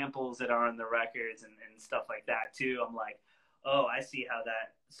some samples that are on the records and stuff like that too. I'm like, oh, I see how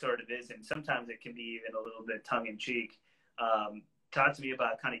that sort of is. And sometimes it can be even a little bit tongue in cheek. Talk to me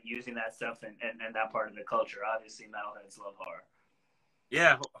about kind of using that stuff and that part of the culture. Obviously, metalheads love horror.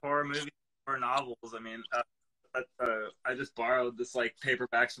 Yeah, horror movies, horror novels. I mean, I just borrowed this like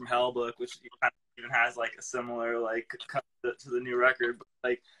Paperbacks from Hell book, which kind of even has like a similar like cut to the new record. But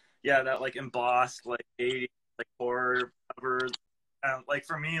like, yeah, that like embossed like 80s like horror covers. Like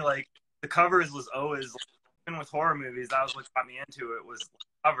for me, like the covers was always like, even with horror movies, that was what got me into it was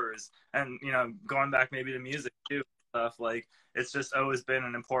covers, and you know, going back maybe to music too. Stuff like it's just always been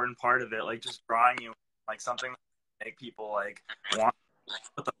an important part of it, like just drawing you like something that make people like want,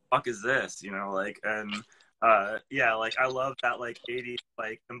 what the fuck is this, you know, like. And yeah, like I love that like 80s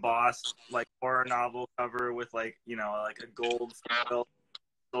like embossed like horror novel cover with like, you know, like a gold foil,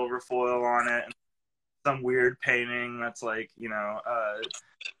 silver foil on it, and some weird painting that's like, you know,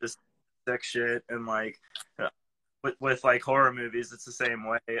 just sick shit. And like with like horror movies, it's the same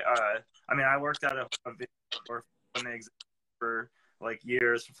way. I mean, I worked at a video store when they existed for like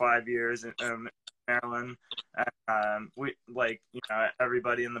years, for 5 years in Maryland. And we like, you know,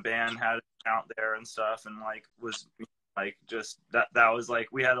 everybody in the band had an account there and stuff, and like was like just that was like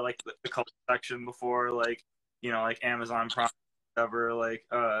we had like the culture section before, like, you know, like Amazon Prime, whatever, like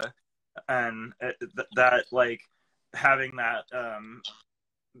and that like having that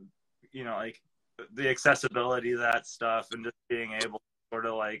you know, like the accessibility of that stuff and just being able to sort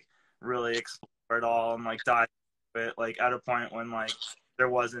of like really explore it all and like dive into it, like at a point when like there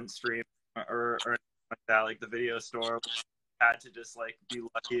wasn't streaming or anything like that, like the video store had to just like be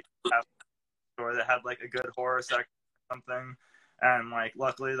lucky to have a store that had like a good horror section or something. And like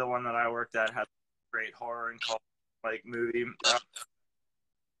luckily the one that I worked at had great horror and cult like movie,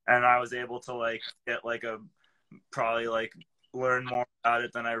 and I was able to like get like a probably like learn more about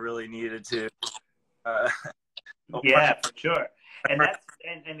it than I really needed to. Yeah, for sure. And that's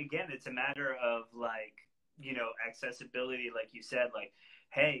and again, it's a matter of like, you know, accessibility, like you said, like,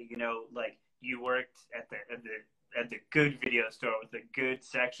 hey, you know, like you worked at the good video store with a good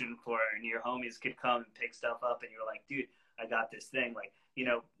section for it, and your homies could come and pick stuff up, and you're like, dude, I got this thing. Like, you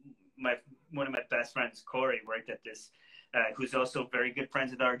know, one of my best friends, Corey, worked at this, who's also very good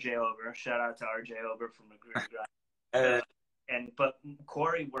friends with RJ Ober. Shout out to RJ Ober from McGrew. But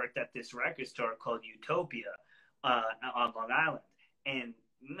Corey worked at this record store called Utopia on Long Island, and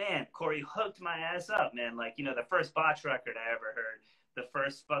man, Corey hooked my ass up, man. Like, you know, the first Botch record I ever heard, the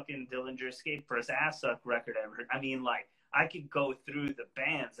first fucking Dillinger Escape, first Ass Suck record I ever heard. I mean, like, I could go through the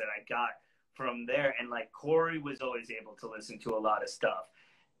bands that I got from there, and like Corey was always able to listen to a lot of stuff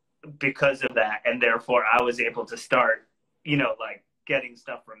because of that, and therefore I was able to start, you know, like getting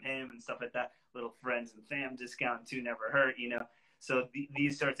stuff from him and stuff like that. Little friends and fam discount too never hurt, you know. So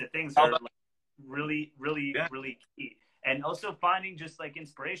these sorts of things are like really, really, really key. And also finding just like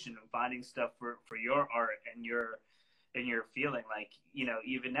inspiration and finding stuff for your art and your feeling. Like, you know,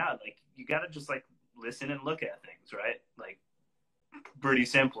 even now, like you gotta just like listen and look at things, right? Like pretty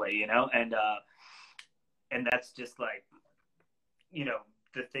simply, you know. And that's just like, you know,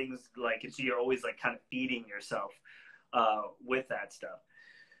 the things like it's, you're always like kind of feeding yourself with that stuff.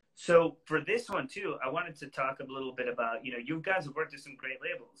 So for this one too, I wanted to talk a little bit about, you know, you guys have worked with some great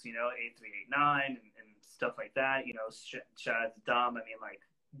labels, you know, 8389 and stuff like that, you know, shout out to Dom. I mean, like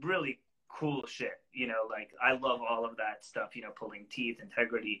really cool shit, you know, like I love all of that stuff, you know, Pulling Teeth,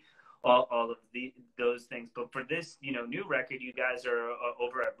 Integrity, all of those things. But for this, new record, you guys are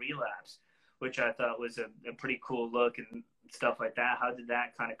over at Relapse, which I thought was a pretty cool look and stuff like that. How did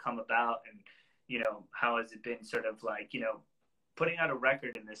that kind of come about? And, how has it been sort of like, putting out a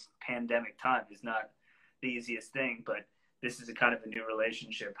record in this pandemic time is not the easiest thing, but this is a kind of a new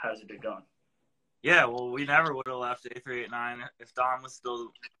relationship. How's it been going? Yeah, well, we never would have left A389 if Dom was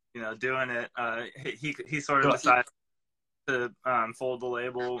still, doing it. He sort of decided to fold the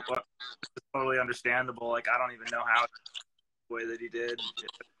label. It's totally understandable. Like, I don't even know how the way that he did.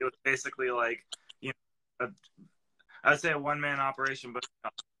 It was basically like, I'd say a one-man operation, but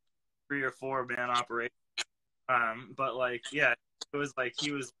 3 or 4 man operation. But like, yeah, it was like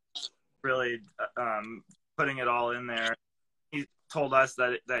he was really putting it all in there. He told us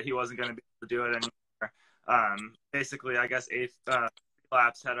that he wasn't going to be able to do it anymore. Basically, I guess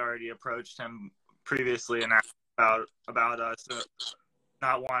Relapse had already approached him previously and asked about us,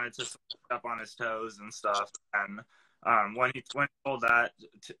 not wanted to step on his toes and stuff. And when he told that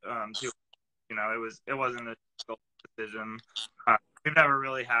to it wasn't a difficult decision. We've never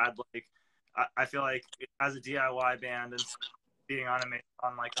really had like, I feel like as a DIY band and being on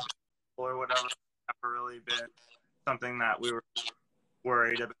like a or whatever, never really been something that we were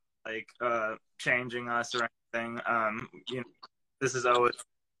worried about, like changing us or anything. This is always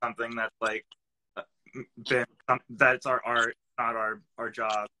something that's like been that's our art, not our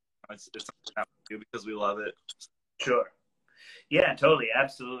job. It's something that we do because we love it. Sure. Yeah, totally,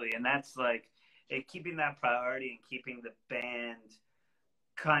 absolutely, and that's like keeping that priority and keeping the band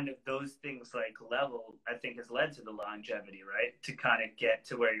kind of those things like level, I think has led to the longevity, right? To kind of get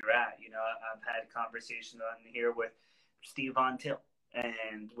to where you're at. I've had conversations on here with Steve Von Till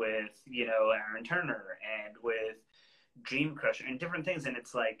and with, Aaron Turner and with Dream Crusher and different things. And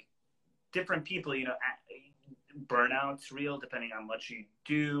it's like different people, burnout's real depending on what you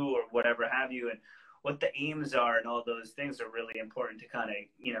do or whatever have you. And what the aims are and all those things are really important to kind of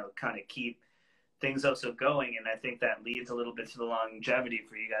keep things also going. And I think that leads a little bit to the longevity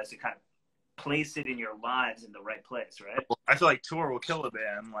for you guys to kind of place it in your lives in the right place, right? I feel like tour will kill a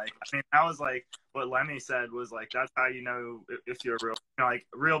band. Like, I mean, that was like what Lemmy said was like, that's how you know if you're real, like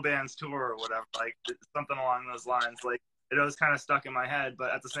real bands tour or whatever, like something along those lines. Like, it was kind of stuck in my head,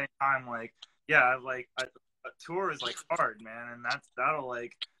 but at the same time, like, yeah, a tour is like hard, man. And that'll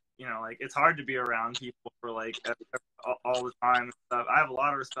like, like it's hard to be around people for like all the time and stuff. I have a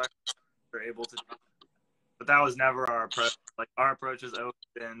lot of respect for able to do, but that was never our approach. Like, our approach has always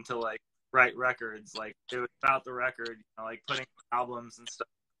been to like write records. Like, it was about the record, like putting albums and stuff,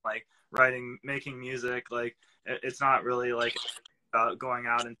 like making music. Like, it's not really like about going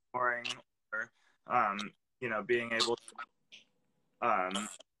out and touring or being able to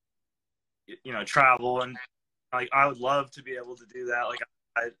travel. And like, I would love to be able to do that. Like,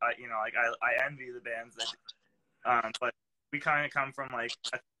 I envy the bands that do. But we kind of come from like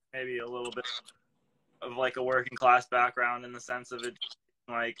maybe a little bit of like a working class background in the sense of it,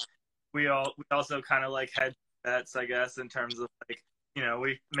 like we also kind of like had bets, I guess, in terms of like,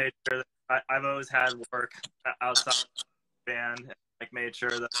 we made sure that I've always had work outside the band, and like made sure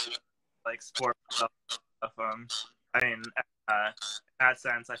that like support stuff. I mean, in that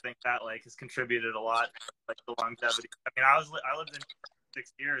sense, I think that like has contributed a lot to, like, the longevity. I mean, I lived in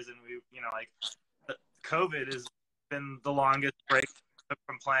 6 years, and we, like, COVID has been the longest break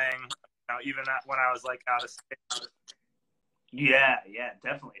from playing. Even when I was like out of state. Yeah,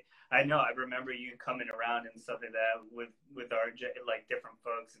 definitely. I know. I remember you coming around and stuff like that with RJ, like different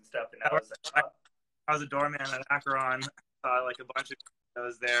folks and stuff. And I was like, oh. I was a doorman at Akron. Like a bunch of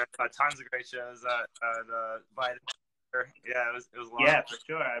shows there. Tons of great shows at Vitus. Yeah, it was long. Yeah, for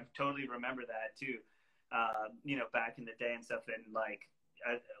sure. I totally remember that too. Back in the day and stuff. And like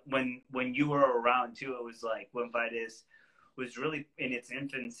when you were around too, it was like when Vitus was really in its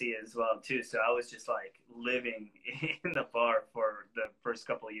infancy as well too. So I was just like living in the bar for the first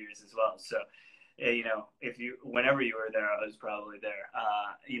couple of years as well. So, whenever you were there, I was probably there,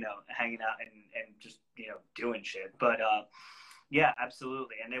 hanging out and just, doing shit. But, yeah,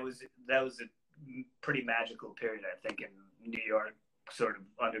 absolutely. And that was a pretty magical period, I think, in New York, sort of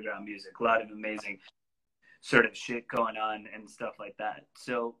underground music, a lot of amazing sort of shit going on and stuff like that.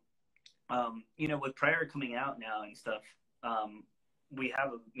 So, with Prayer coming out now and stuff, we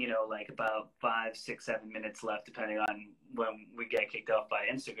have like about 5, 6, 7 minutes left, depending on when we get kicked off by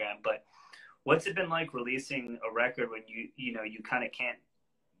Instagram. But what's it been like releasing a record when you kind of can't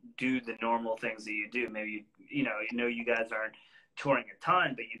do the normal things that you do? Maybe you guys aren't touring a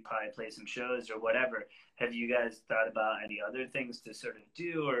ton, but you'd probably play some shows or whatever. Have you guys thought about any other things to sort of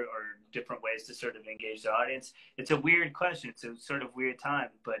do or different ways to sort of engage the audience? It's a weird question. It's a sort of weird time,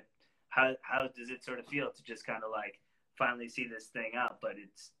 but how does it sort of feel to just kind of like finally see this thing out, but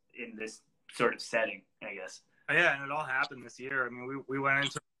it's in this sort of setting, I guess? Yeah, and it all happened this year. I mean, we went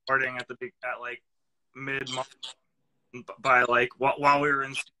into recording at like mid-March, by like while we were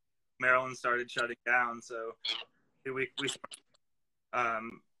in Maryland started shutting down, so we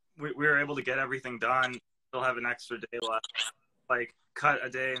were able to get everything done. Still have an extra day left, like cut a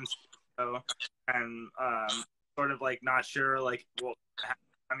day and so, and sort of like not sure like well,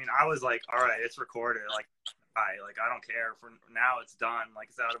 I mean, I was like, all right, it's recorded, like I don't care, for now it's done, like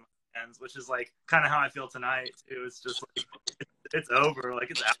it's out of my hands, which is like kind of how I feel tonight. It was just like it's over,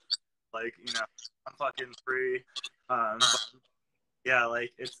 like it's out, like, you know, I'm fucking free. But yeah,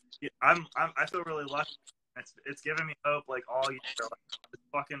 like I feel really lucky. It's given me hope, like all year. Like, it's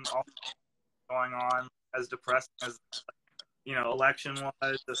fucking all going on, as depressing as, you know, election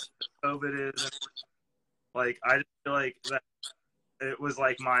was, this COVID is. Like I just feel like that it was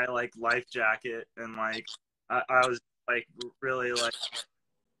like my like life jacket, and like I was like really like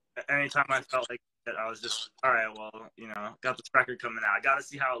anytime I felt like it, I was just all right. Well, you know, got this record coming out. I got to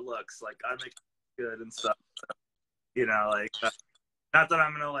see how it looks. Like gotta make it good and stuff. So, you know, like. Not that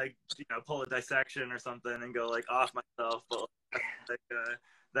I'm gonna like, you know, pull a dissection or something and go like off myself, but like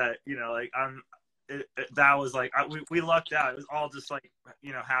that, you know, like that was like we lucked out. It was all just like,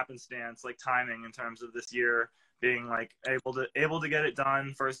 you know, happenstance, like timing in terms of this year being like able to get it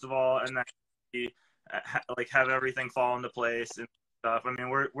done first of all, and then like have everything fall into place and stuff. I mean,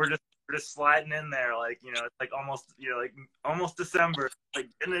 we're just sliding in there, like, you know, it's like almost, you know, like almost December, like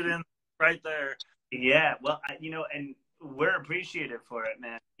getting it in right there. Yeah, well, you know, and we're appreciative for it,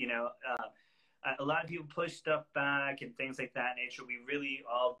 man. You know, a lot of people push stuff back and things like that nature. We really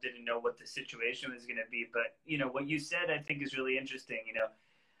all didn't know what the situation was going to be, but you know what you said, I think, is really interesting. You know,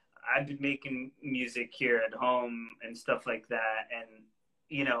 I've been making music here at home and stuff like that, and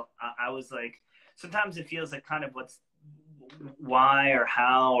you know, I was like, sometimes it feels like kind of why or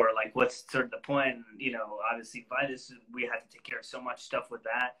how or like what's sort of the point. And, you know, obviously Vitus, we had to take care of so much stuff with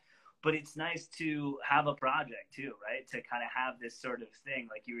that. But it's nice to have a project too, right? To kind of have this sort of thing,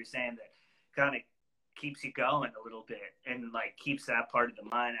 like you were saying, that kind of keeps you going a little bit and like keeps that part of the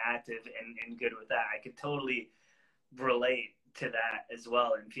mind active and good with that. I could totally relate to that as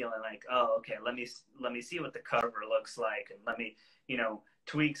well, and feeling like, oh, okay, let me see what the cover looks like, and let me, you know,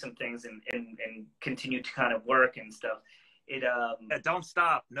 tweak some things and continue to kind of work and stuff. Yeah, don't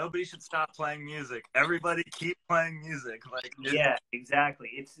stop. Nobody should stop playing music. Everybody keep playing music. Like, yeah, exactly.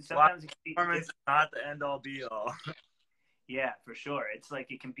 It's sometimes it's not the end all be all. Yeah, for sure. It's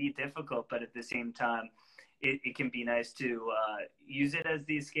like it can be difficult, but at the same time, it can be nice to use it as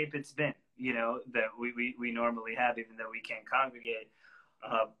the escape it's been, you know, that we normally have, even though we can't congregate.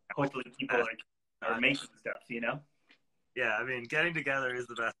 Hopefully people are making stuff, you know? Yeah, I mean, getting together is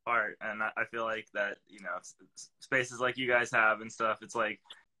the best part. And I feel like that, you know, spaces like you guys have and stuff, it's like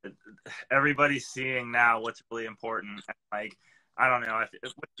everybody's seeing now what's really important. And like, I don't know,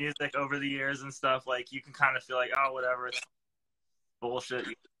 with music over the years and stuff, like you can kind of feel like, oh, whatever, it's bullshit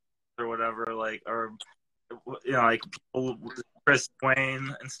or whatever, like, or, you know, like people, Chris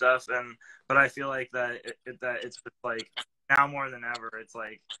Wayne and stuff. But I feel like that it's just like now more than ever, it's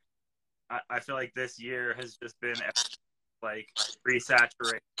like, I feel like this year has just been like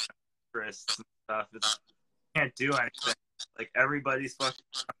resaturation and stuff. You can't do anything. Like everybody's fucking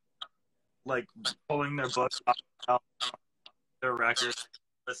like pulling their books off their records,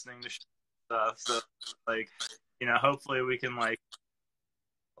 listening to stuff. So like, you know, hopefully we can like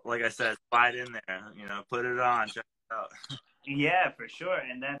I said, slide in there, you know, put it on, check it out. Yeah, for sure.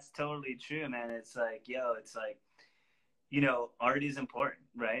 And that's totally true, man. It's like, yo, it's like, you know, art is important,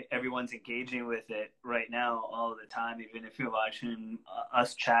 right? Everyone's engaging with it right now all the time. Even if you're watching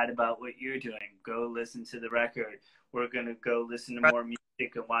us chat about what you're doing, go listen to the record. We're going to go listen to more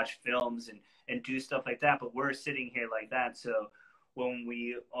music and watch films and do stuff like that. But we're sitting here like that. So when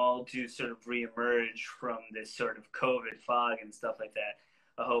we all do sort of reemerge from this sort of COVID fog and stuff like that,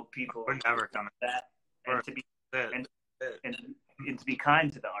 I hope people we're never coming that and to be and to be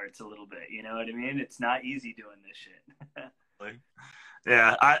kind to the arts a little bit, you know what I mean? It's not easy doing this shit.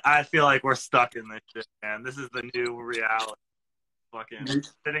 Yeah, I feel like we're stuck in this shit, man. This is the new reality. Fucking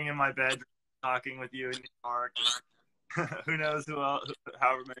sitting in my bedroom talking with you in New York. Who knows who else,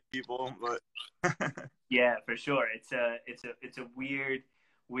 however many people, but yeah, for sure. It's a weird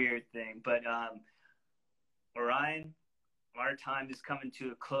thing. But Orion, our time is coming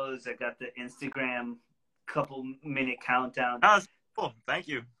to a close. I got the Instagram couple-minute countdown. Oh, that's cool. Thank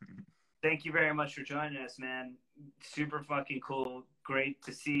you. Thank you very much for joining us, man. Super fucking cool. Great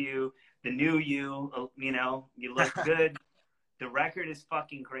to see you. The new you, you know, you look good. The record is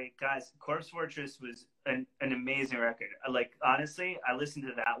fucking great, guys. Corpse Fortress was an amazing record. Like, honestly, I listened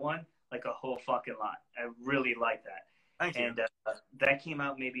to that one like a whole fucking lot. I really like that. Thank you. And that came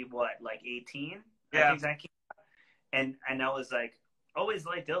out maybe what, like 18? Yeah. I think that came out. And I was like, always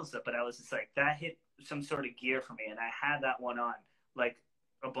liked Ilsa, but I was just like, that hit some sort of gear for me, and I had that one on like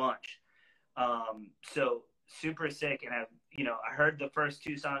a bunch. So super sick, and I heard the first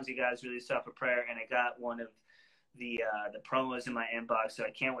 2 songs you guys released off of Prayer, and I got one of the promos in my inbox, so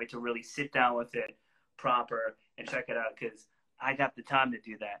I can't wait to really sit down with it proper and check it out, because I got the time to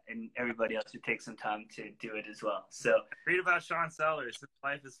do that, and everybody else should take some time to do it as well. So read about Sean Sellers. His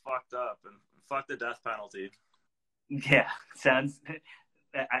life is fucked up, and fuck the death penalty. Yeah, sounds.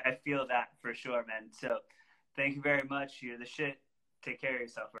 I feel that for sure, man. So thank you very much. You're the shit. Take care of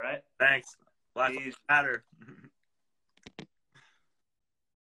yourself, all right? Thanks. Life matter.